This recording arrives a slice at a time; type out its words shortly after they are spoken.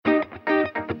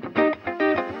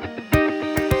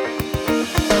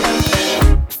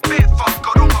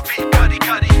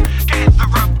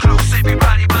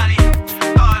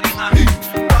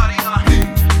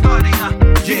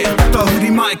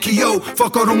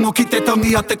whakarongo ki te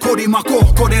tangi a te korimako.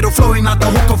 Kōrero flowing out the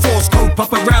hooker force.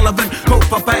 Kaupapa relevant,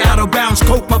 kaupapa out of bounds,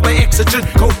 kaupapa exigent,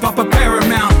 kaupapa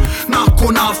paramount. Nā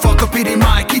kona whakapiri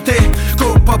mai ki te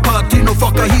kaupapa tino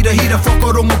whakahira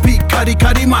whakarongo pi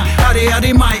kari mai.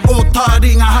 Hare mai, o tā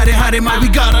ringa hare mai. We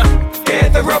gotta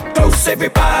gather up close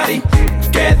everybody.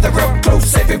 Gather up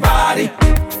close everybody.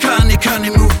 Kani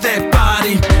move that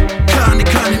body.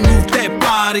 Kani move that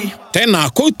body. Tēnā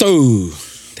koutou.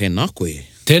 Tēnā koe.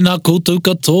 Tēnā koutou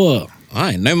katoa.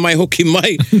 Ai, nau mai hoki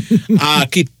mai.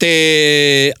 Ki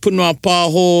te punua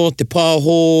pāho, te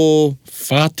pāho...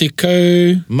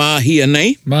 Whātekau. Māhia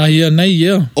nei. Māhia nei,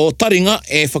 yeah. O taringa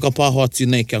e whakapāho atu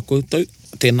nei kia koutou.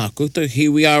 Tēnā koutou.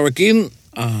 Here we are again.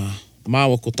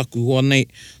 Māua ko taku hoa nei.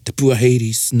 Te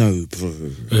Puaheiri snow, bro.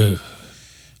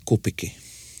 Kōpeke.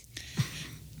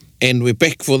 And we're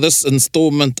back for this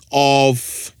installment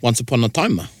of Once Upon a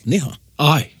Timer. Neha.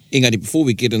 Ai. Engari, before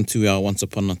we get into our Once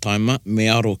Upon a Timer, me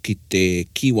aro ki te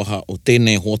kiwaha o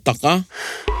tēnei hōtaka.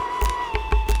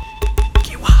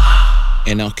 Kiwaha.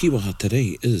 And our kiwaha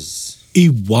today is... I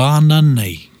wāna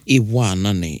nei. I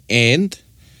wāna nei. And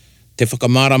te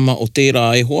whakamārama o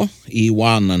tērā e hoa, I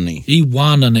wāna nei. I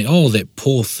wāna nei. Oh, that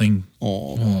poor thing.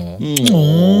 Oh.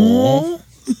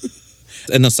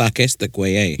 In a sarcastic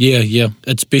way, eh? Yeah.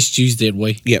 It's best used that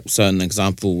way. Yep, so an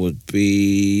example would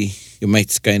be your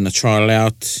mate's going to trial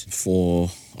out for,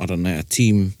 I don't know, a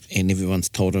team, and everyone's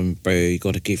told him, bro, you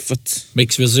got to get fit.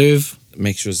 Makes reserve,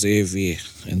 yeah.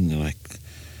 And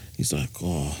he's like,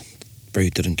 oh, bro,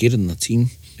 didn't get in the team.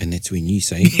 And that's when you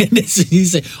say... That's when you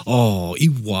say, oh, I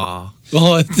wā.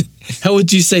 Oh, how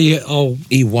would you say it? Oh,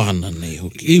 I wāna nei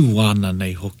hoki. I wāna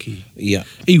nei hoki. Yeah.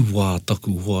 I wā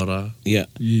taku huara. Yeah.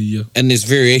 Yeah. And there's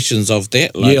variations of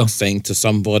that, like saying to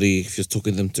somebody, if you're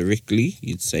talking to them directly,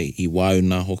 you'd say, I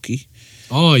wauna hoki.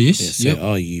 Oh, yes. Say,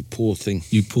 oh, you poor thing.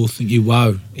 You poor thing. I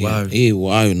wau. Wow. I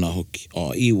wauna hoki.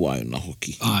 Oh, I wauna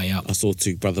hoki. Ah, yeah. I saw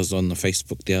two brothers on the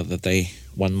Facebook the other day.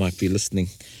 One might be listening.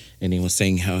 And he was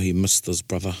saying how he missed his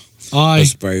brother,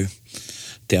 his bro.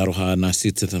 Te aroha, and I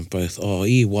said to them both, oh,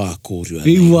 I wā kōrua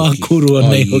nei hoki. I wā kōrua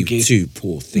nei hoki. You two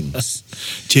poor things.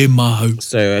 Te mahu.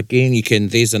 So again,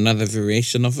 there's another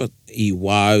variation of it. I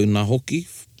wāuna hoki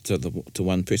to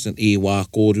one person. I wā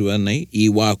kōrua nei, I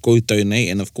wā koutou nei,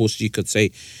 and of course you could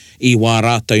say, I wā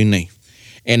rātou nei.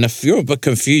 And if you're a bit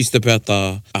confused about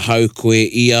the hau koe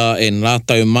ia and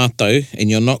rātou mātou, and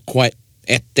you're not quite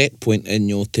at that point in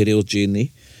your te reo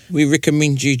journey, we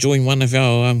recommend you join one of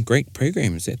our great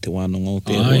programs at Te Wānanga o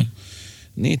Te Aroa.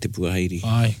 Ne te Puaheiri.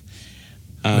 Aye.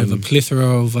 We have a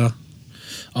plethora of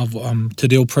te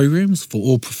reo programs for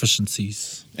all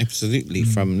proficiencies. Absolutely,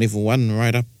 from level 1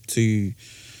 right up to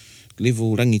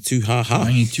level rangi tūhaha.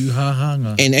 Rangi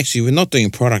tūhaha. And actually, we're not doing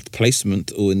product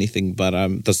placement or anything, but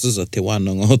this is a Te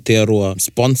Wānanga o Te Aroa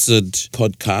sponsored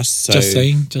podcast. So, just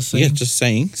saying. Yeah, just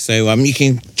saying. So you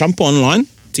can jump online,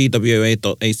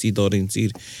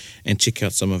 twa.ac.nz, and check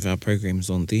out some of our programs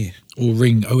on there. Or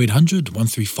ring 0800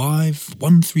 135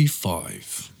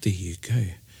 135. There you go.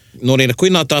 Nō reira, koe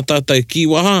nā tātātou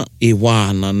kiwaha, e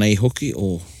wāna nei hoki,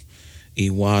 or e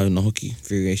wāuna hoki,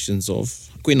 variations of.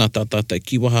 Koe nā tātātou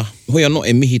kiwaha. Hoi anō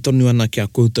e mihi tonu ana kia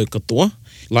koutou katoa.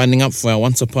 Lining up for our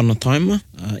Once Upon a Timer,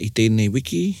 I tēnei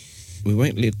wiki. We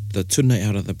won't let the tuna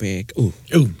out of the bag. Ooh.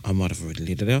 I might have already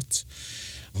let it out.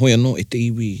 Hoi anō e te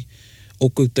iwi o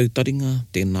koutou taringa,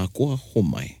 tēnā koa, ho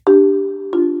mai.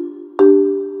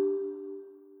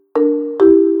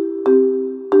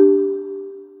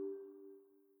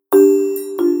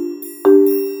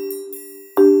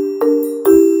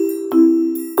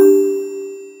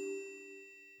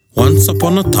 Once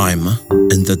upon a timer,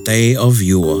 in the day of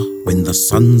yore, when the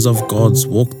sons of gods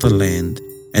walked the land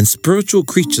and spiritual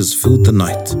creatures filled the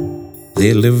night,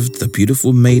 there lived the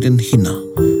beautiful maiden Hina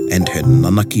and her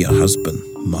nanakia husband,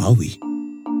 Maui.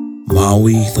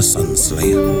 Maui the sun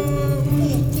slayer.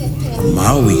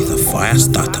 Maui the fire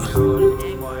starter.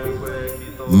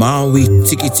 Maui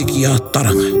tiki tiki a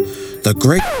taranga. The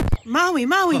great... Maui.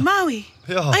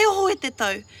 Ai oho e te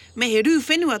tau. Me he rū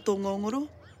whenua tō ngongoro.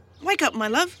 Wake up, my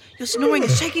love. Your snoring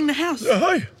is shaking the house. Yeah,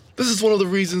 hey. This is one of the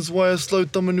reasons why I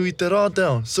slowed Tamanui te rā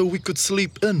down, so we could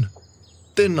sleep in.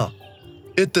 Tēnā.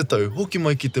 E te tau, hoki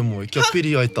mai ki te moe, kia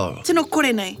piri ai tāra. Tino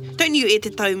kore nei. Don't you e te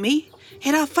tau me.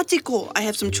 He rā whatiko, I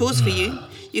have some chores for you.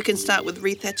 You can start with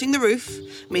rethatching the roof,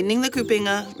 mending the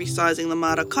kupenga, resizing the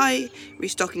marakai,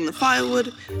 restocking the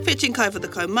firewood, fetching kai for the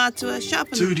kaumātua,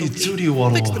 sharpening the Turi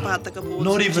waro. fix the pātaka boards,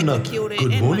 Not even a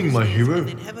good morning, my hero.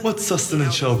 What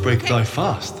sustenance shall break thy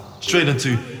fast? Straight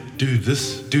into do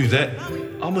this, do that.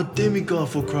 I'm a demigod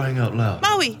for crying out loud.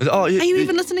 Maui, are you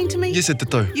even listening to me? Yes, e te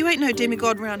tau. You ain't no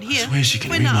demigod round here. I swear she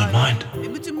can read my mind. Me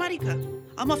mutu marika.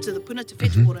 I'm off to the puna to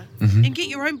fetch water. And get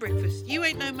your own breakfast. You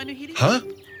ain't no manuhiri. Huh?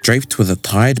 Draped with a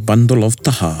tied bundle of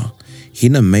taha,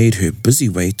 Hina made her busy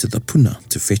way to the puna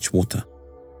to fetch water.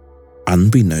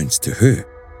 Unbeknownst to her,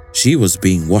 she was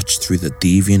being watched through the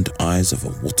deviant eyes of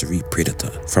a watery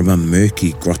predator from a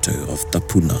murky grotto of the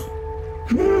puna.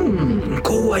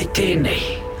 Ko ai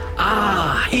tēnei.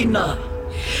 Hina.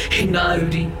 Hina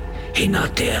uri, hina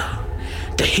tea.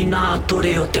 Te hina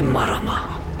tore o te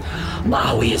marama.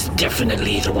 Maui is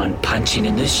definitely the one punching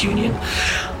in this union.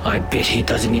 I bet he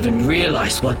doesn't even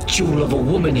realize what jewel of a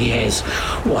woman he has.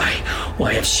 Why,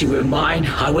 if she were mine,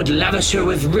 I would lavish her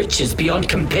with riches beyond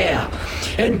compare,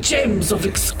 and gems of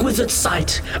exquisite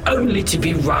sight, only to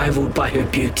be rivaled by her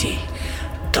beauty.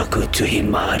 Taku tuhi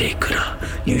marekura,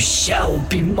 you shall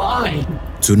be mine.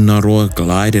 Tunaroa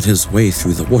glided his way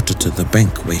through the water to the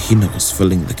bank where Hina was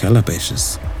filling the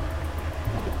calabashes.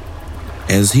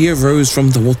 As he arose from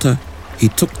the water, he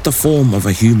took the form of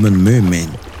a human merman,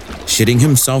 shedding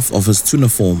himself of his tuna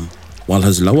form, while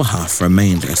his lower half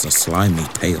remained as a slimy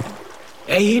tail.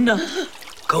 Hina,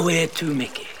 ko e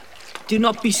tūmeke. Do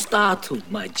not be startled,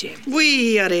 my gem.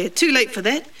 Wee are, too late for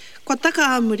that. Kua taka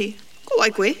a muri. Ko ai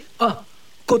koe.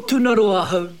 Ko Tunaroa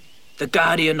hau, the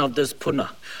guardian of this puna.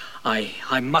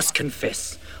 I must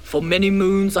confess, for many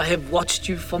moons I have watched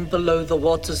you from below the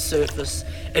water's surface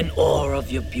in awe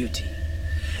of your beauty.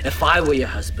 If I were your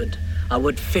husband, I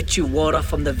would fetch you water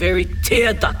from the very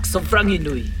tear ducts of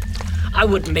Ranginui. I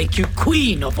would make you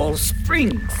queen of all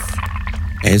springs.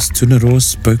 As Tunaroa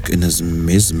spoke in his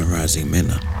mesmerizing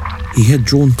manner, he had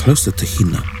drawn closer to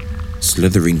Hina,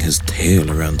 slithering his tail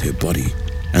around her body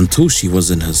until she was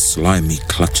in his slimy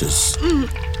clutches.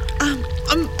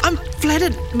 I'm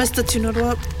flattered, Mr.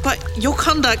 Tunaroa, but your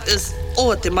conduct is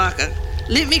o te maka.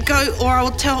 Let me go, or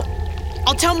I'll tell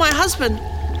my husband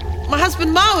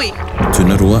Maui.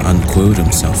 Tunaroa uncoiled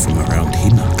himself from around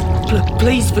Hina.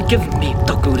 Please forgive me,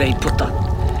 Taku Rei Puta.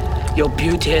 Your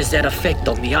beauty has that effect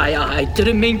on me. I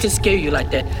didn't mean to scare you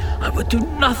like that. I would do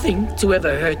nothing to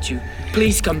ever hurt you.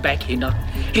 Please come back, Hina.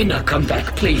 Hina, come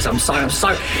back, please. I'm sorry.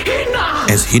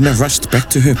 Hina! As Hina rushed back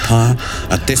to her pa,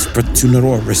 a desperate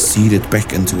Tunaroa receded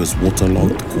back into his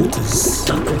waterlogged quarters.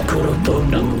 Taku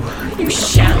Koroponamu, you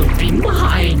shall be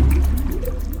mine.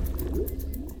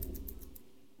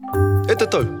 E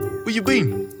tatou, where you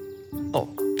been? Oh,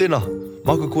 tēnā,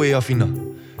 mako koe e awhina.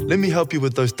 Let me help you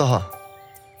with those taha.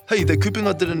 Hey, that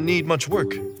kupunga didn't need much work.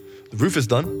 The roof is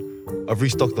done. I've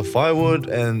restocked the firewood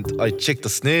and I checked the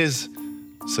snares.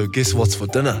 So guess what's for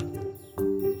dinner?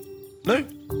 No?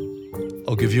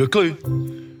 I'll give you a clue.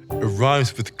 It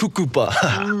rhymes with kukupa.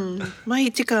 Mahi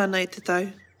tika ana e te tau.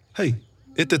 Hey,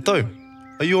 e te tau,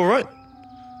 are you alright?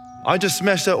 I just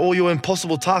smashed out all your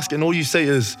impossible tasks and all you say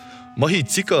is, mahi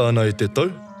tika ana e te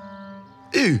tau.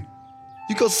 Ew,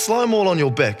 you got slime all on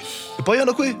your back. E pai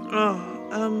ana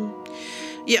koe?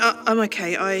 Yeah, I'm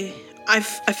okay. I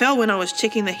fell when I was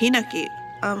checking the hinaki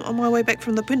on my way back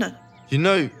from the puna. You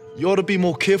know, you ought to be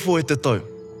more careful e te tau.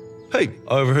 Hey,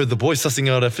 I overheard the boys sussing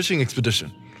out a fishing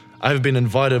expedition. I haven't been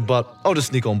invited, but I'll just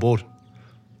sneak on board.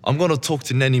 I'm going to talk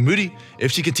to Nanny Moody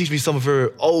if she can teach me some of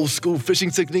her old school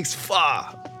fishing techniques.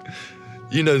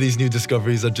 You know these new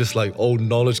discoveries are just like old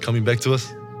knowledge coming back to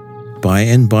us. By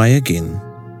and by again,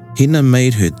 Hina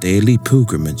made her daily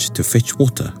pilgrimage to fetch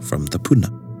water from the puna.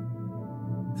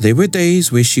 There were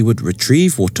days where she would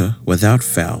retrieve water without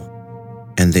fail,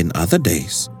 and then other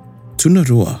days,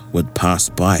 Tunaroa would pass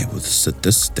by with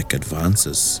sadistic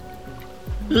advances.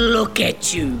 Look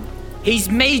at you. He's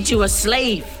made you a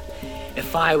slave.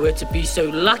 If I were to be so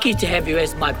lucky to have you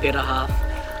as my better half,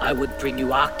 I would bring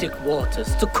you Arctic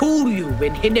waters to cool you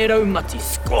when Hine Raumati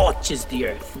scorches the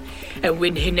earth. And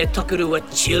when Hine Takurua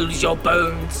chills your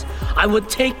bones, I would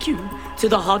take you to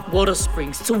the hot water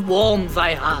springs to warm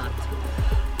thy heart.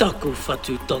 Taku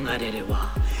whatu tongarerewa,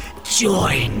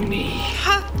 join me.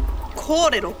 Ha!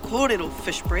 Kōrero,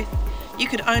 fish breath. You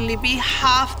could only be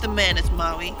half the man as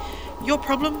Maui. Your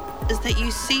problem is that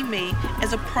you see me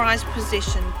as a prized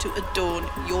possession to adorn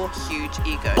your huge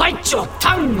ego. Bite your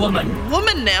tongue, woman!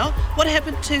 Woman now? What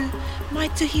happened to my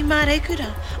tuhi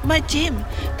marekura, my gem,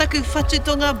 taku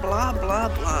whatutonga, blah, blah,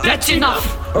 blah. That's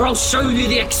enough, or I'll show you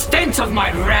the extent of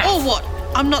my wrath. Or what?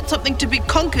 I'm not something to be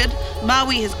conquered.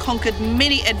 Maui has conquered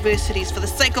many adversities for the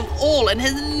sake of all and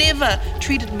has never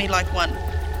treated me like one.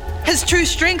 His true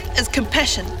strength is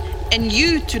compassion, and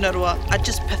you, Tunaroa, are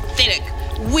just pathetic,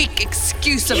 weak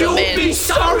excuse of a man. You'll be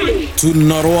sorry!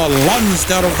 Tunaroa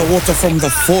lunged out of the water from the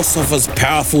force of his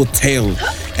powerful tail,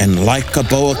 and like a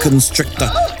boa constrictor,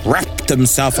 wrapped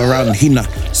himself around Hina,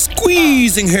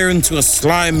 squeezing her into a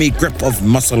slimy grip of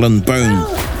muscle and bone.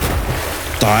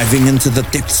 Diving into the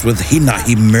depths with Hina,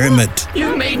 he murmured.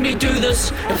 You made me do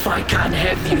this. If I can't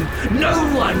have you, no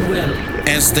one will.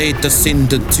 As they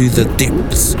descended to the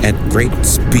depths at great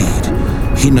speed,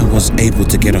 Hina was able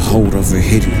to get a hold of her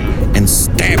heru and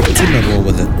stab Tunaroa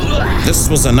with it. This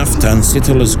was enough to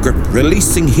unsettle his grip,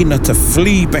 releasing Hina to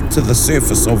flee back to the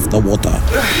surface of the water.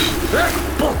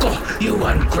 Poko, you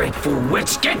ungrateful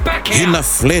witch, get back here! Hina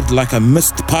fled like a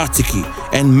missed Pātiki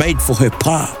and made for her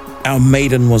pa. Our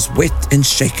maiden was wet and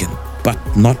shaken, but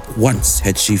not once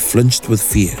had she flinched with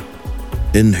fear.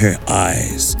 In her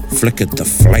eyes flickered the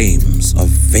flames of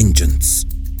vengeance.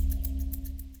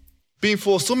 Been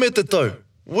for some te tau.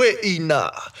 We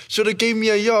ina. Should have gave me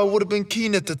a year, I would have been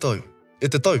keen at te tau. E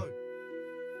te tau.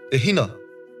 E Hina.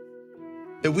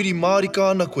 E wiri Māori ka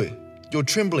ana koe. You're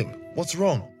trembling. What's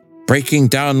wrong? Breaking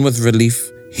down with relief,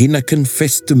 Hina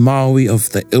confessed to Maui of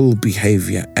the ill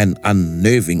behaviour and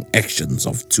unnerving actions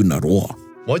of Tunaroa.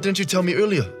 Why didn't you tell me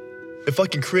earlier? If I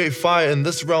can create fire in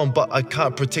this realm but I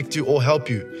can't protect you or help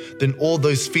you, then all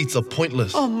those feats are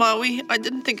pointless. Oh, Maui, I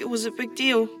didn't think it was a big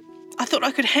deal. I thought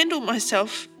I could handle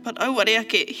myself, but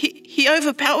Auareake, he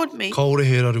overpowered me. Kaore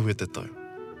he raru e te tau.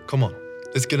 Come on,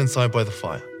 let's get inside by the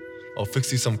fire. I'll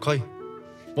fix you some kai.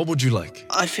 What would you like?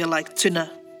 I feel like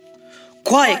tuna.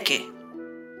 Kwaeke.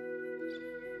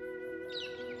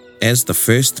 As the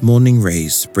first morning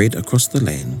rays spread across the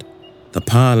land, the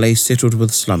pā lay settled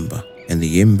with slumber, and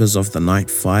the embers of the night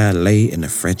fire lay in a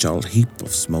fragile heap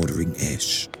of smouldering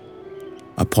ash.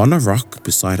 Upon a rock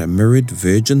beside a mirrored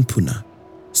virgin puna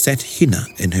sat Hina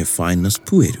in her finest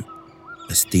pueru,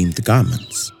 esteemed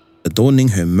garments, adorning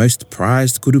her most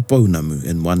prized kurupounamu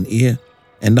in one ear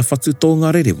and a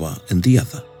whatutonga rerewa in the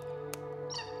other.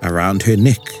 Around her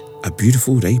neck, a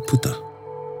beautiful rei puta.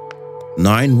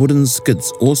 9 wooden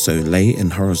skids also lay in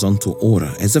horizontal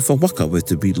order as if a waka were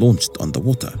to be launched on the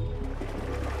water.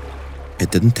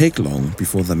 It didn't take long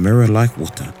before the mirror-like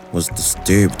water was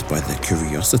disturbed by the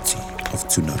curiosity of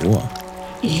Tunaroa.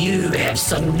 You have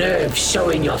some nerve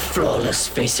showing your flawless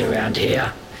face around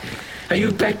here. Are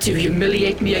you back to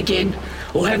humiliate me again?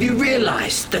 Or have you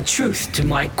realized the truth to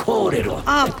my kōrero?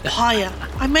 Paia,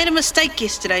 I made a mistake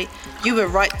yesterday. You were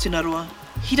right, Tunaroa.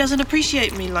 He doesn't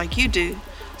appreciate me like you do.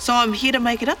 So I'm here to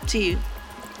make it up to you.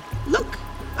 Look,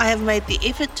 I have made the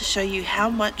effort to show you how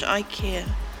much I care.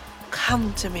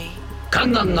 Come to me.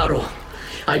 Kangangaro,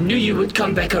 I knew you would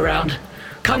come back around.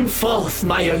 Come forth,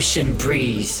 my ocean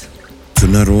breeze.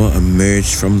 Tunaroa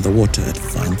emerged from the water,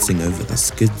 advancing over the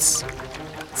skids.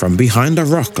 From behind a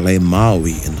rock lay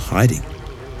Maui in hiding.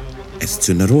 As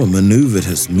Tunaroa manoeuvred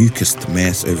his mucused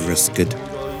mass over a skid,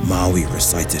 Maui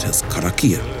recited his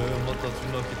karakia.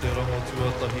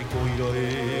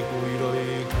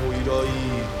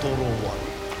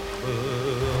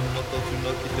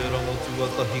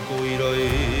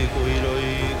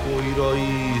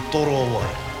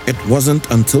 It wasn't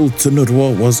until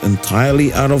Tunaroa was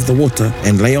entirely out of the water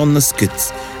and lay on the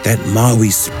skids that Maui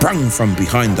sprung from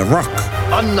behind the rock.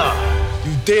 Anna,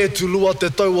 you dare to lua te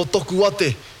tau o toku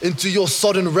ate into your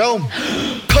sodden realm?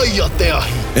 Kaia te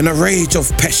ahi. In a rage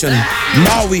of passion,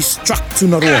 Maui struck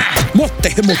Tunaroa, mo te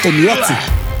hemo tonu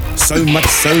atu. So much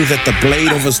so that the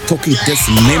blade of his toki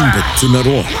dismembered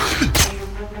Tunaroa.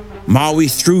 Maui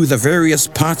threw the various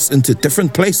parts into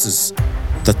different places,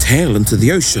 the tail into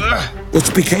the ocean,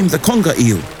 which became the conga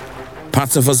eel.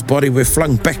 Parts of his body were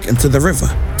flung back into the river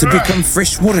to become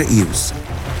freshwater eels.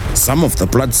 Some of the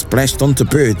blood splashed onto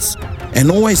birds,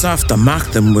 and always after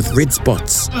marked them with red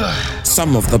spots.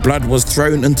 Some of the blood was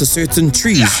thrown into certain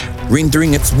trees,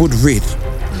 rendering its wood red.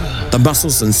 The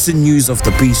muscles and sinews of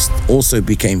the beast also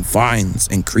became vines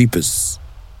and creepers.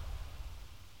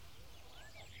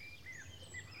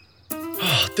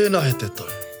 Tēnā he te tau.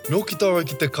 Me oki taura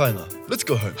ki te kāinga. Let's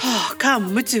go home. Oh, ka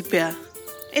mutu pea.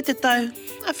 E te tau,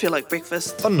 I feel like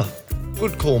breakfast. Anna,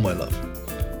 good call, my love.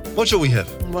 What shall we have?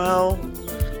 Well,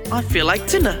 I feel like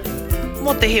tuna.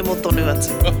 Mo te he mo tonu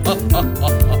atu.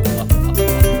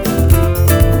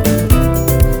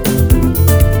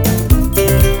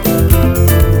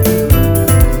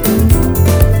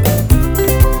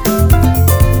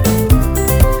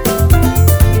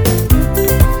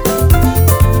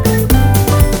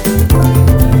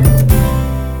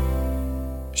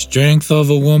 Strength of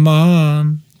a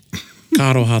woman.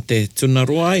 Ka roha te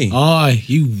Tunaroa ai. Ai,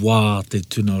 I wā te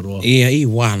Tunaroa. Ia, I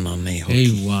wāna nei hoki.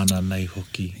 E wana nei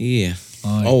hoki. Yeah.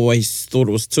 Ai. Always thought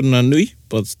it was Tuna Nui,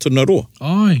 but it's Tunaroa.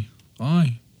 Ai.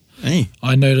 Hey.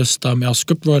 I noticed our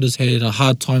scriptwriters had a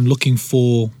hard time looking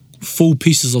for full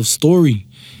pieces of story.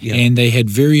 Yeah. And they had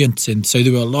variants, and so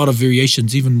there were a lot of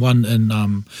variations, even one in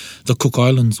the Cook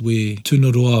Islands where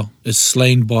Tunaroa is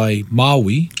slain by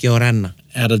Maui, Kia ora ana.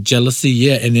 out of jealousy,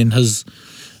 yeah. And then his,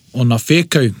 o ngā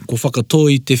whēkau, ko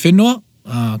whakatō I te whenua,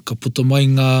 ka puta mai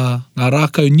ngā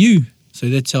rākau niu. So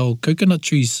that's how coconut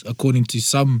trees, according to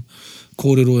some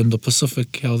kōrero in the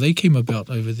Pacific, how they came about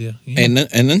over there. Yeah.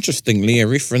 And interestingly, a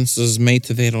reference is made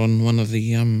to that on one of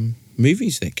the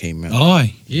movies that came out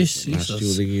Aye, yes. last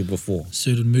year or the year before.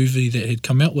 Certain movie that had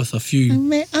come out with a few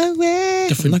different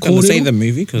I'm not going to say kōrero. the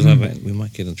movie because we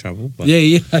might get in trouble. But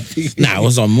Yeah. No, it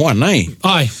was on one, eh?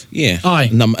 Aye. Yeah. Aye.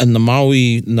 In the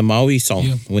Maui song,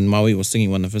 Yeah. when Maui was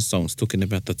singing one of his songs, talking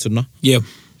about the tuna. Yeah.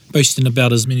 Boasting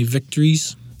about as many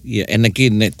victories. Yeah, and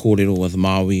again, that kōrero with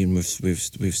Maui, and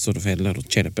we've sort of had a little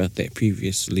chat about that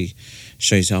previously,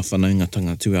 shows our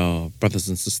whanaungatanga to our brothers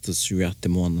and sisters throughout te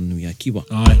moana nui a kiwa.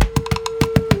 Aye.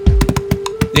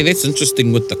 Yeah, that's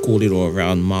interesting with the kōrero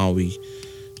around Maui,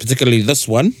 particularly this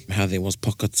one, how there was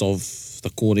pockets of the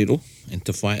kōrero and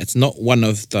te whai. It's not one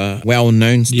of the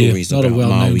well-known stories yeah, not about a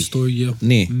well-known Maui. story, yeah.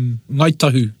 Ne. Ngai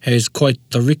Tahu has quite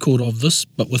the record of this,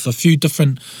 but with a few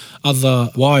different other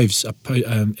wives,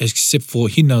 except for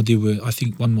Hina, there were, I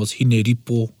think one was Hine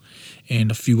Ripo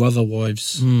and a few other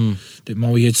wives that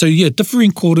Maui had. So yeah,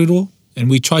 differing kōrero, and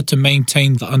we tried to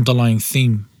maintain the underlying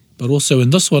theme. But also in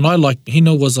this one, I like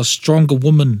Hina was a stronger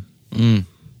woman.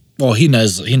 Well, Hina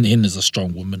is a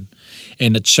strong woman,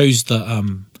 and it shows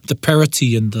the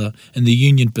parity and the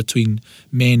union between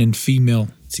man and female.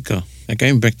 Tika,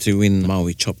 going back to when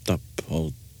Maui chopped up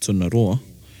old Tunaroa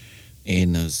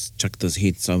and has chucked his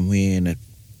head somewhere, and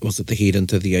was it the head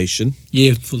into the ocean?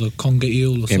 Yeah, for the conga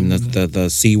eel or Came something. the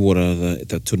seawater,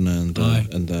 the tuna Aye.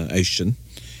 in the ocean,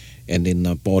 and then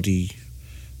the body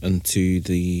into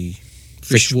the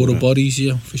Freshwater bodies,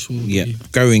 yeah. Freshwater Yeah, body.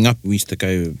 growing up, we used to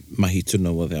go mahi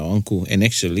tuna with our uncle, and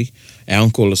actually, our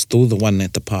uncle is still the one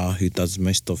at the pā who does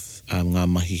most of ngā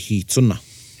mahi hi tuna.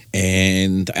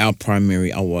 And our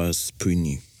primary awa is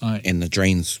Pūniu, Aye. and the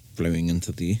drains flowing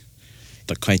into there.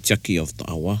 The kaitiaki of the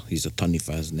awa, he's a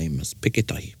taniwha, his name is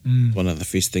Peketahi. One of the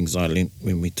first things I learnt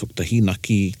when we took the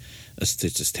hinaki is to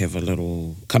just have a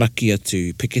little karakia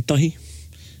to Peketahi,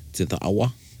 to the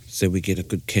awa, so we get a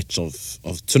good catch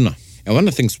of tuna. And one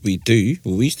of the things we do,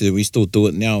 well, we still do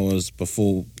it now, is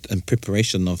before, in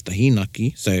preparation of the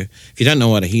hinaki. So if you don't know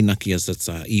what a hinaki is, it's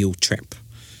a eel trap.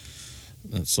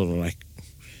 It's sort of like,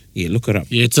 yeah, look it up.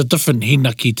 Yeah, it's a different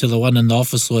hinaki to the one in the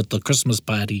office or at the Christmas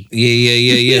party.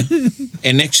 Yeah.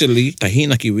 And actually, the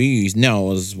hinaki we use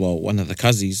now is, well, one of the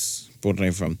kazis brought it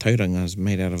over from Tauranga, is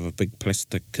made out of a big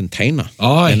plastic container.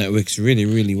 Aye. And it works really,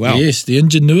 really well. Yes, the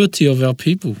ingenuity of our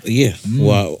people. Yeah.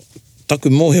 Well, taku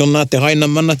mōhio nā te haina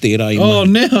mana te rā i Oh,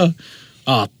 mahi.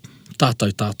 now.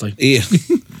 Tātou. Yeah.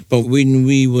 But when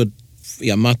we would,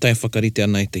 mātai whakarite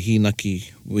ana I te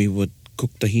hinaki, we would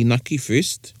cook the hinaki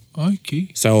first. Okay.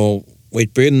 So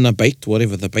we'd burn the bait,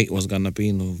 whatever the bait was going to be,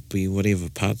 and it would be whatever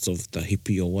parts of the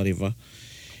hippie or whatever.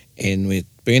 And we'd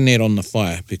burn that on the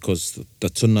fire because the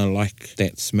tuna like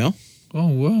that smell. Oh,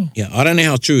 wow. Yeah, I don't know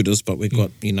how true it is, but we got,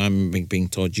 I remember being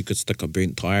told you could stick a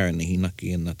burnt tyre in the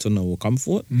hinaki and the tuna will come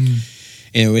for it.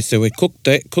 Anyway, so we cooked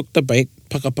the bait,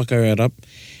 paka it up,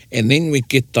 and then we'd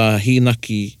get the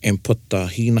hinaki and put the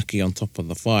hinaki on top of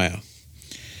the fire.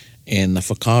 And the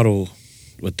whakaro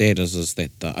with that is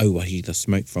that the auahi, the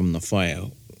smoke from the fire,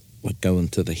 would go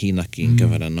into the hinaki and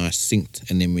give it a nice scent,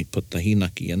 and then we'd put the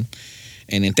hinaki in.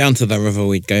 And then down to the river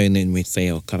we'd go, and then we'd say,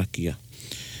 oh, karakia.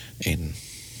 And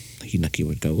the hinaki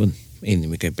would go in. And then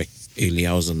we'd go back early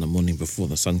hours in the morning before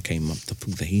the sun came up to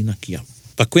pull the hinaki up.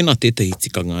 But koina tētahi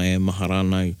tikanga e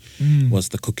maharānau was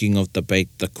the cooking of the bait,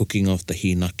 the cooking of the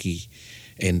hinaki,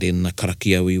 and then the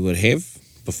karakia we would have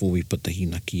before we put the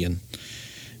hinaki in.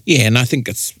 Yeah, and I think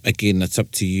it's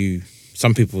up to you.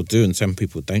 Some people do and some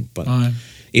people don't, but Aye.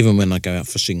 even when I go out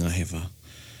fishing, I have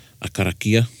a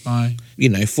karakia. Aye. You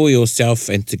know, for yourself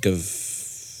and to give,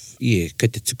 kei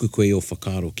te tuku koe o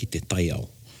whakaro ki te taiao.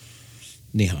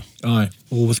 Neha. Aye.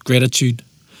 Or with gratitude.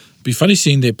 Be funny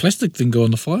seeing that plastic thing go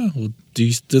on the fire. Or do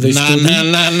they still do?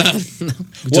 Nah.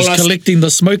 Just collecting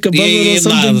the smoke above it or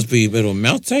something? It'll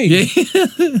melt, eh?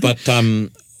 Yeah. But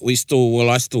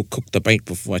I still cook the bait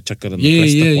before I chuck it in the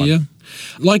plastic one. Yeah.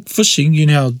 Like fishing, you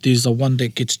know how there's a one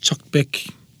that gets chucked back.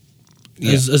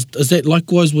 Yeah. Is that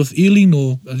likewise with eeling,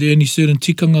 or are there any certain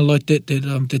tikanga like that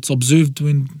that's observed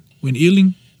when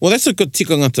eeling? Well, that's a good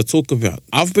tikanga to talk about.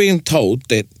 I've been told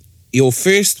that your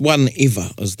first one ever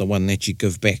is the one that you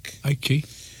give back. Okay.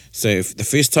 So if the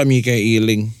first time you go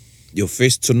eeling, your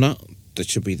first tuna, that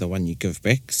should be the one you give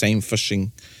back. Same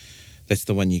fishing, that's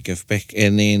the one you give back.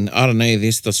 And then, I don't know,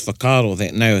 there's this whakaro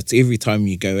that, no, it's every time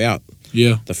you go out,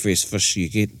 Yeah. the first fish you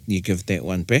get, you give that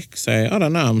one back. So, I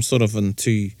don't know, I'm sort of in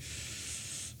two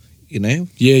you know.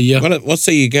 Yeah, yeah. What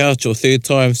say you go out your third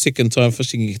time, second time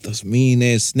fishing, you get this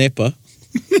mean-ass snapper.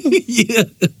 Yeah.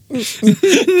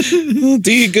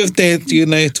 Do you give that, you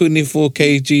know, 24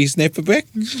 kg snapper back?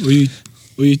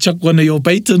 Or you chuck one of your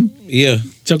bait in, Yeah.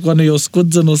 chuck one of your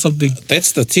squids in or something.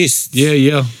 That's the test. Yeah,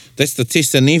 yeah. That's the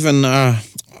test. And even I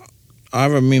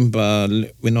remember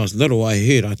when I was little,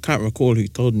 I can't recall who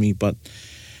told me, but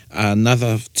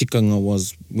another tikanga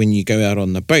was when you go out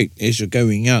on the boat, as you're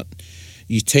going out,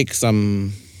 you take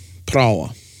some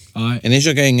prawa. Aye. And as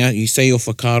you're going out, you say your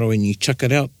whakaaro and you chuck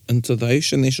it out into the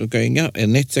ocean as you're going out.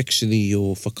 And that's actually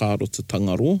your whakaaro to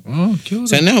Tangaroa. Oh, kia ora.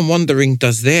 So now I'm wondering,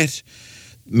 does that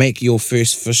make your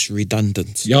first fish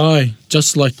redundant? Yeah, aye.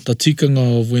 Just like the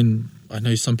tikanga of when, I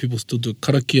know some people still do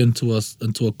karaki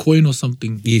into a coin or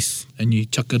something, Yes. and you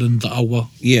chuck it in the awa,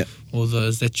 Yeah. or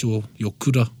is that your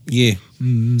kura? Yeah.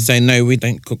 So no, we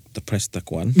don't cook the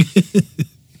plastic one.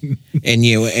 And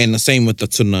yeah, and the same with the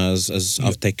tuna as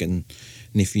I've taken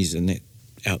nephews and that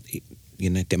out, you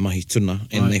know, te mahi tuna,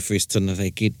 and Right. their first tuna they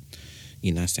get,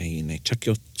 you know, say, you know, chuck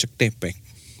that back,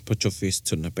 put your first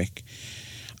tuna back.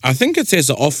 I think it's as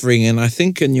an offering, and I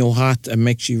think in your heart it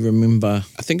makes you remember,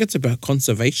 I think it's about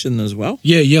conservation as well.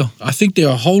 Yeah, yeah. I think there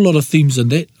are a whole lot of themes in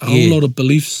that, a whole Yeah. lot of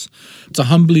beliefs. It's a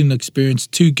humbling experience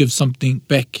to give something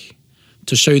back,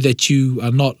 to show that you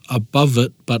are not above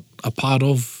it, but a part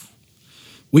of.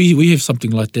 We have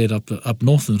something like that up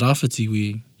north in Rāwhiti.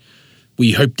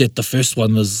 We hope that the first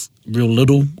one is real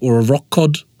little or a rock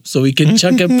cod, so we can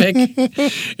chuck it back.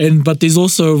 But there's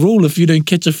also a rule: if you don't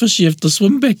catch a fish, you have to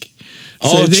swim back.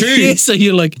 Oh, so true. Yeah, so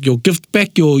you're like, your gift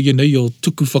back, your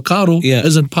tuku whakaaro Yeah.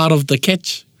 isn't part of the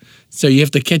catch. So you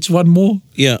have to catch one more.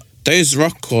 Yeah, those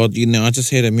rock cod, you know, I just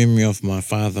had a memory of my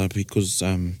father because,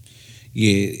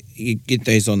 yeah, you get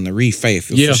those on the reef, if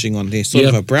you're Yeah. fishing on there, sort Yeah.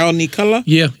 of a brownie colour.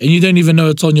 Yeah, and you don't even know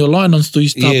it's on your line until you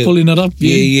start Yeah. pulling it up.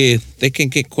 Yeah, they can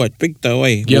get quite big though,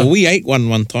 eh? Yeah. Well, we ate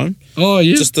one time, Oh,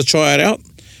 yeah. just to try it out.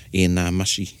 Yeah, nah,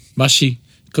 mushy. Mushy.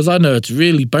 Because I know it's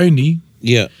really bony,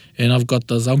 Yeah, and I've got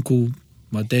this uncle,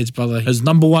 my dad's brother, his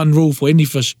number one rule for any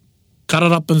fish, cut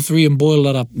it up in 3 and boil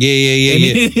it up. yeah.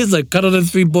 And he's like, cut it in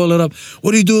 3, boil it up.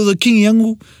 What do you do with the kingi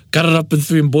angu? Cut it up in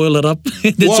 3 and boil it up.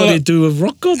 That's Well, what they do with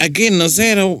rock cod. Again, is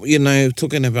that, you know,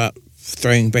 talking about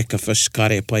throwing back a fish,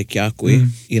 kare pai ki a koe,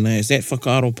 you know, is that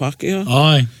whakaaro Pākehā?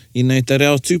 Aye. You know, te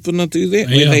reo tūpuna do that?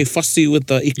 Were Yeah. they fussy with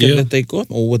the ika Yeah. that they got?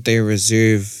 Or would they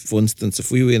reserve, for instance,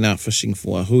 if we went out fishing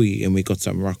for a hui and we got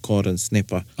some rock cod and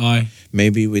snapper, Aye.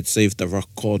 maybe we'd save the rock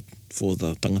cod for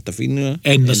the tangata whenua,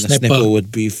 And the snapper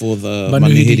would be for the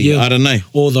Manuhiri, manuhiri. yeah. I don't know.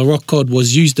 Or the rock cod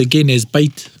was used again as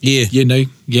bait. Yeah. You know,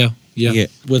 yeah. Yeah.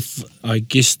 With, I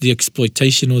guess, the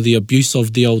exploitation or the abuse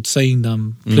of the old saying,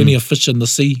 plenty of fish in the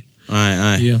sea.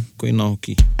 Ai. Yeah. Koe nā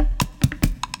hoki.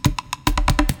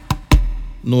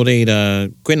 Nō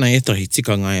reira, koe nā etahi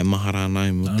tikanga e mahara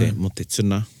nau mo te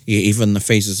tuna. Yeah, even the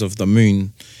phases of the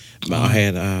moon. But I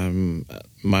had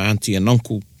my auntie and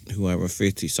uncle, who I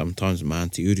refer to sometimes, my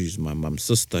auntie Uru's my mum's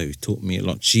sister, who taught me a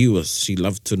lot. She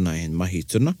loved tuna and mahi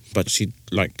tuna, but she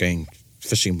liked going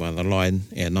fishing by the line.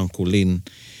 And Uncle Len,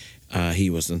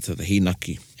 he was into the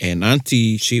hinaki. And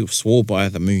auntie, she swore by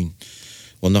the moon.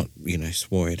 Well, not, you know,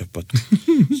 swore at it, but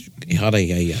i hara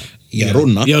ia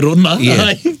rona. Ia rona.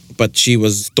 Yeah. But she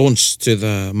was staunch to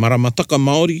the maramataka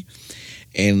Māori.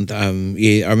 And,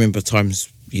 yeah, I remember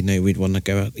times, you know, we'd want to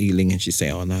go out eeling and she'd say,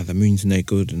 oh, no, the moon's no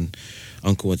good. And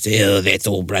Uncle would say, oh, that's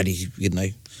all bloody, you know.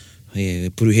 Yeah,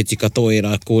 puruheti katoa e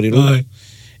rā kōrero. Aye.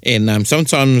 And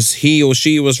sometimes he or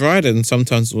she was right and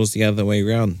sometimes it was the other way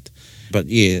around. But,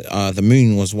 yeah, the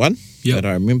moon was one that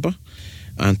I remember.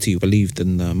 Auntie believed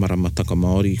in the maramataka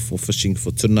Māori for fishing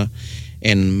for tuna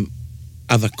and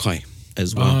other kai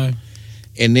as well. Aye.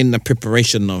 And then the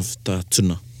preparation of the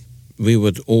tuna. We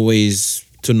would always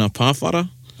tuna pāwhara.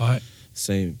 Aye.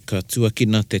 So ka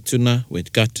tuakina te tuna,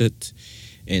 we'd gut it,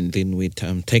 and then we'd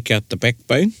take out the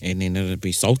backbone, and then it'd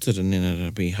be salted, and then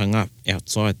it'd be hung up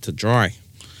outside to dry,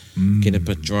 get a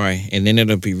bit dry, and then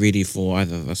it'd be ready for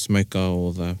either the smoker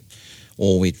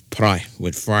or we'd fry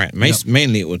it.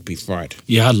 Mainly it would be fried.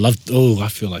 Yeah, I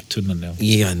feel like tuna now.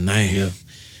 Yeah, I know. Yeah.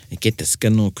 And get the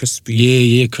skin all crispy.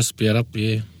 Yeah, crispy it up,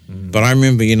 yeah. But I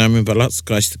remember lots of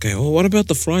guys to go, oh, what about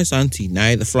the flies, auntie?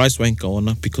 No, the flies won't go on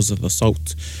it because of the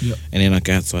salt. Yeah. And then I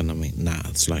go outside and I mean, nah,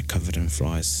 it's like covered in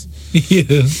flies.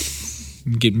 Yeah.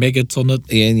 Get maggots on it.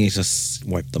 Yeah, and you just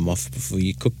wipe them off before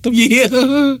you cook them. Yeah.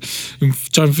 And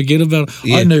try and forget about it.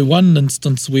 Yeah. I know one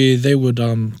instance where they would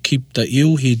keep the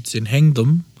eel heads and hang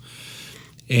them,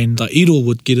 and the iro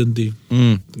would get in there.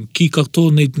 Ki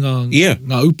katoa nei Yeah.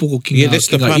 ngā upoko ki Yeah, ngā, that's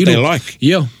ki the ngā part iro. they like.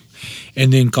 Yeah.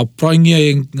 And then ka praingia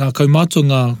e ngā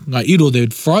kaumātua ngā iro, they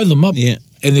would fry them up. Yeah.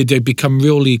 and then they become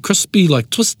really crispy like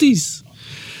twisties.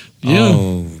 Yeah.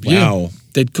 Oh, wow. Yeah.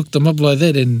 They'd cook them up like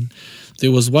that, and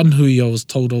there was one hui I was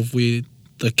told of where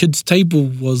the kids' table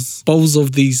was bowls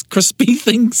of these crispy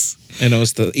things. And it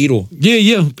was the iro.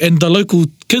 Yeah, and the local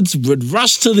kids would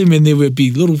rush to them, and there would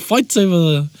be little fights over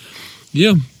the...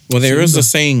 Yeah. Well, there is a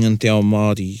saying in te ao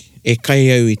Māori, e kai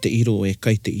au I te iro, e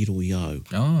kai te iro I au.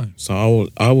 Oh. So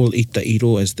I will eat the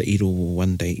iro as the iro will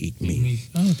one day eat me.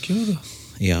 Oh, kia ora.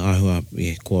 Yeah, ahua,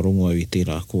 kua rongo au I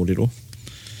tērā kōrero.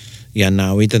 Yeah,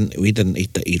 no, we didn't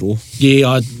eat the iro. Yeah,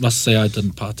 I must say I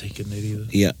didn't partake in that either.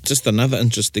 Yeah, just another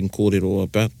interesting kōrero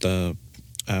about the,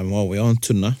 while we're on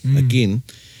tuna, again,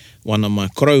 one of my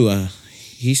koroua,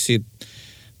 he said,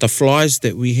 the flies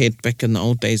that we had back in the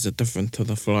old days are different to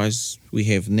the flies we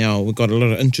have now. We've got a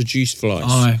lot of introduced flies.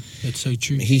 Aye, that's so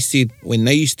true. He said when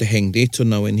they used to hang their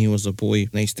tuna when he was a boy,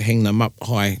 they used to hang them up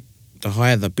high. The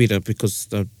higher the better because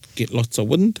they'd get lots of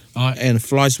wind. Aye. And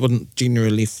flies wouldn't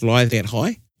generally fly that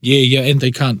high. Yeah, and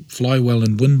they can't fly well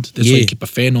in wind. That's why Yeah. you keep a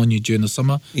fan on you during the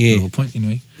summer. Yeah. Little point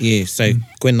anyway. Yeah, so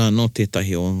koena no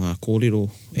tētahi o ngā kōrero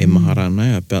e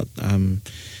maharana about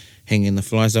hanging the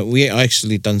flies up. We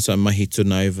actually done some mahi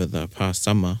tuna over the past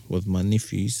summer with my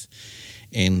nephews,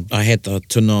 and I had the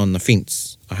tuna on the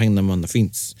fence. I hung them on the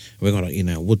fence. We got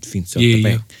a wood fence out the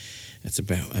back. It's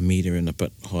about 1 metre and a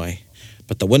bit high,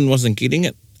 but the wind wasn't getting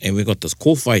it. And we got this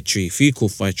kōwhai tree, a few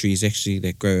kōwhai trees actually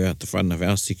that grow out the front of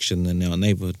our section in our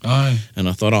neighbourhood. Aye. And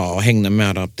I thought, I'll hang them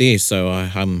out up there. So I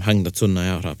hung the tuna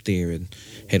out up there and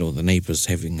had all the neighbours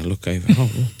having a look over.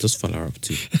 What's this fella up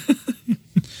to?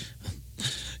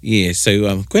 Yeah, so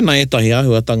koena e tahi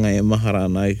ahuatanga e mahara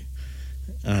nau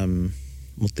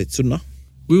mo te tuna.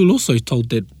 We were also told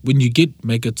that when you get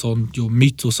maggots on your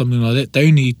meat or something like that, they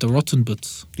only eat the rotten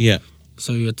bits. Yeah.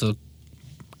 So it's a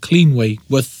clean way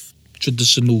with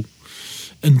traditional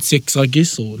insects, I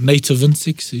guess, or native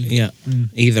insects. Yeah.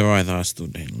 Either I still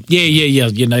don't. Yeah.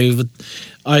 But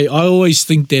I always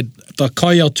think that the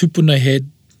kai our tupuna had,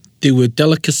 there were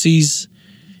delicacies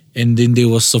and then there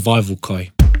was survival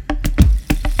kai.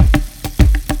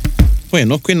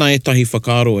 Bueno, koena e tahi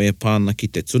whakaaro e pāna ki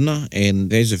te tuna, and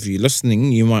those of you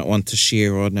listening, you might want to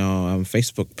share on our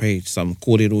Facebook page some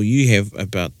kōrero you have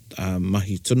about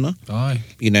mahi tuna. Aye.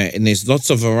 And there's lots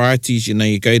of varieties.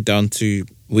 You go down to,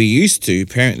 we used to,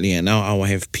 apparently, and now I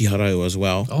have piharau as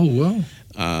well. Oh, wow.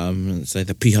 So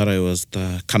the piharau is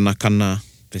the kanakana,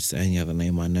 that's the only other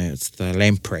name I know, it's the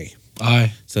lamprey.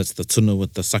 Aye. So it's the tuna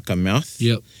with the sucker mouth.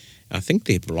 Yep. I think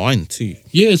they're blind too.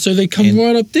 Yeah, so they come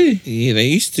right up there. Yeah, they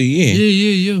used to, yeah.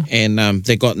 Yeah. And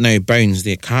they got no bones,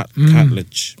 they're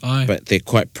cartilage. Aye. But they're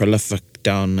quite prolific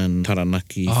down in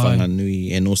Taranaki,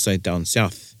 Whanganui, and also down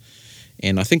south.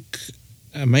 And I think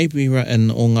maybe in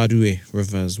Ongarue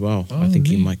River as well. I think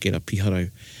you might get a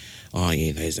piharau. Oh,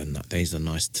 yeah, those are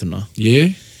nice tuna.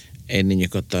 Yeah. And then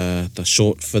you've got the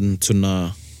short fin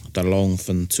tuna, the long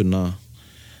fin tuna.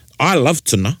 I love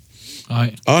tuna.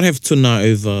 Aye. I'd have tuna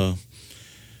over,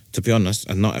 to be honest,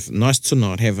 a nice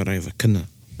tuna, I'd have it over kina.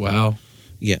 Wow.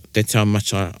 Yeah, that's how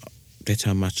much I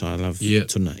love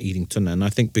tuna, eating tuna. And I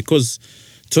think because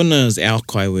tuna is our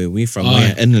kai where we're from,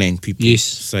 we're inland people. Yes.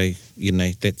 So,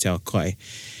 that's our kai.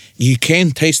 You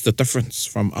can taste the difference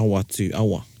from awa to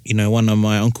awa. One of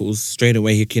my uncles, straight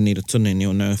away he can eat a tuna and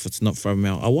you'll know if it's not from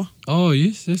our awa. Oh,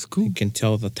 yes, that's cool. You can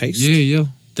tell the taste. Yeah.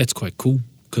 That's quite cool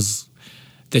because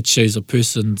that shows a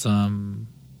person's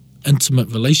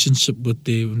intimate relationship with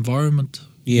their environment.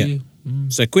 Yeah.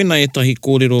 So koena e tahi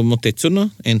kōrero mo te tuna,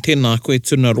 and tēnā koe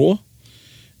tuna roa,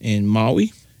 and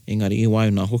Māui, engari e wau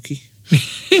nā hoki.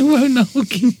 E wau nā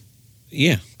hoki.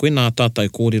 Yeah, koena tātou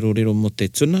kōrero rero mo te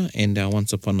tuna, and our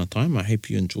Once Upon a Time, I hope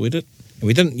you enjoyed it.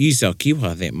 We didn't use our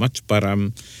kiwaha that much, but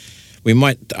we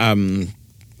might,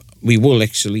 we will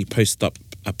actually post up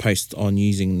a post on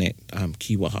using that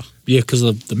kiwaha. Yeah, because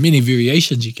of the many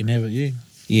variations you can have it, yeah.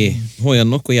 Yeah, hoi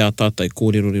anō koe a tātou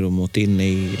kōrero rero mo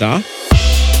tēnei rā.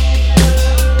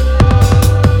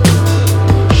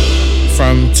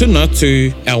 From tuna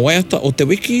to our waiata o te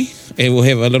wiki, and we'll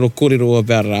have a little kōrero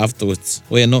about it afterwards.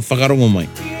 Hoi anō, whakarongo mai.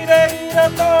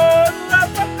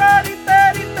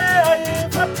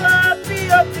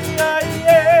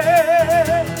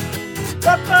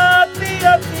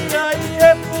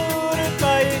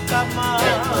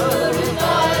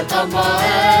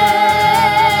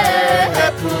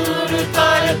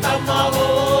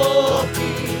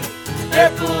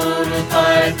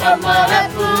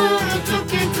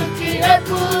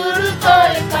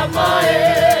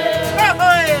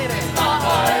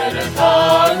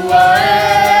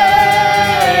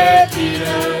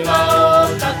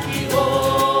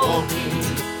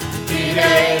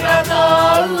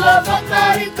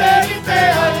 Whakarite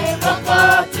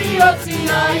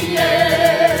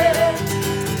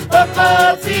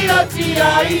ngati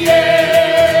ai e.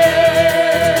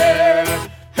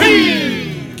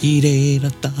 Ki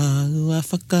reira tāu a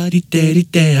whakarite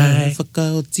ai,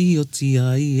 whakaoti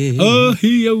ai e.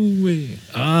 Ahi au e.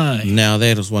 Ai. Now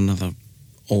that is one of the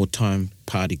all-time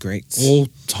party greats.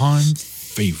 All-time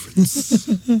favourites.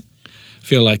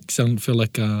 Feel like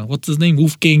what's his name?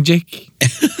 Wolfgang Jack.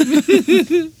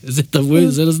 Is that the word?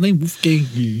 Is that his name? Wolfgang.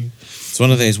 It's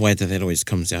one of those ways that always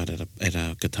comes out at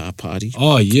a guitar party.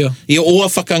 Oh yeah. Yeah, o a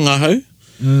whakangahau.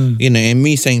 You know, and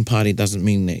me saying party doesn't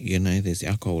mean that, you know, there's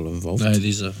alcohol involved. No,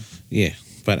 there's a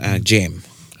But a jam.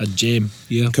 A jam.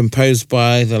 Yeah. Composed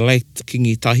by the late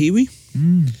Kingi Tahiwi,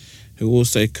 who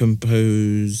also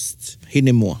composed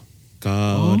Hine Moa.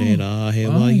 Ka re rā he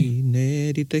wai,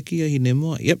 ne rite kia hine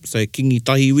moa. Yep, so Kingi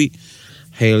Tahiwi,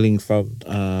 hailing from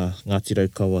Ngāti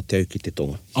Raukawa Te Au ki Te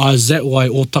Tonga. Is that why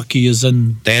Otaki is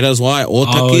in? That is why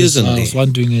Otaki is in there. I was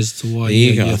wondering as to why. There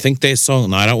you go. I think that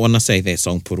song, no, I don't want to say that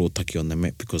song put Otaki on the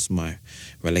map because my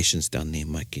relations down there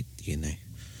might get, you know,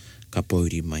 ka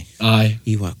pauri mai. Aye.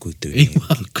 Iwa koutou.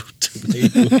 Iwa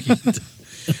koutou.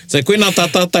 So koina tā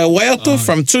tātou waiato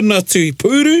from Tuna to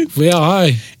Puru. Wea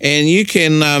ai. And you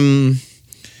can,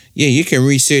 you can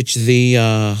research the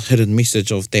hidden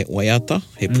message of that waiata,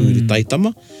 he Puru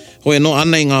Taitama. Hoi no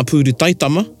anei ngā Puru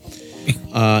Taitama.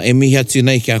 E mihi atu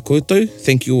nei kia koutou.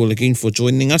 Thank you all again for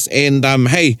joining us. And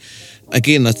hey,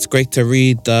 again, it's great to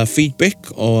read feedback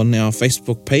on our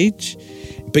Facebook page.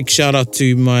 Big shout out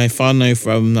to my whānau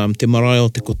from Te Marae o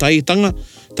Te Kotaitanga,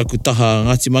 Takutaha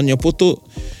Ngāti Maniapoto,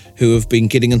 who have been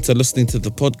getting into listening to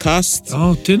the podcast.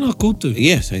 Oh, tēnā koutou.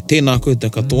 Yeah, so tēnā koutou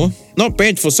katoa. Not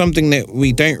bad for something that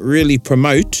we don't really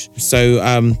promote. So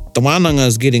the wānanga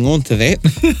is getting onto that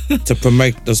to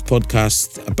promote this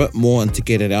podcast a bit more and to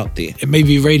get it out there. It may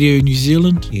be Radio New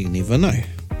Zealand. You never know.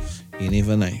 You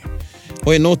never know.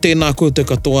 Hoi no tēnā koutou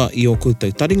katoa I o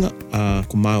koutou taringa.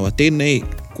 Ko māua tēnei,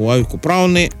 ko au ko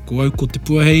praone. Ko au ko te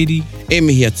puaheiri. E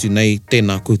mihi atu nei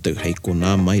tēnā koutou hei ko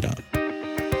nā maira.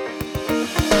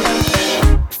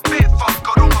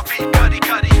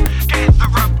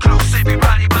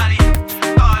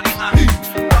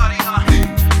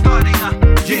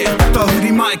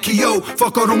 Ki o,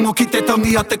 whakarongo ki te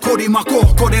tangi a te korimako.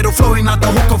 Kōrero flowing out the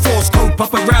hooker force.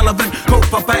 Kaupapa relevant,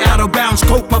 kaupapa out of bounds.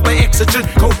 Kaupapa exigent,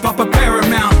 kaupapa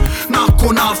paramount. Nā ko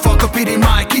nā whakapiri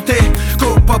mai ki te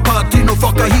kaupapa tino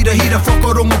whakahira hira.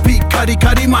 Whakarongo pi kari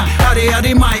kari mai. Hare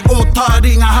hare mai, o tā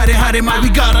ringa hare hare mai. We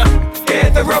gotta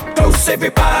gather up close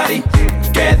everybody.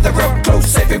 Gather up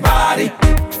close everybody.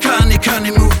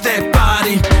 Kani move that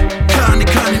body.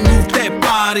 Kani move that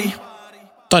body.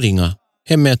 Taringa.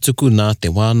 He mea tuku nā te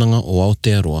wānanga o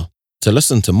Aotearoa. To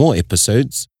listen to more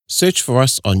episodes, search for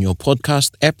us on your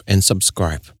podcast app and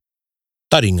subscribe.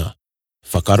 Taringa,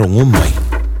 whakarongo mai.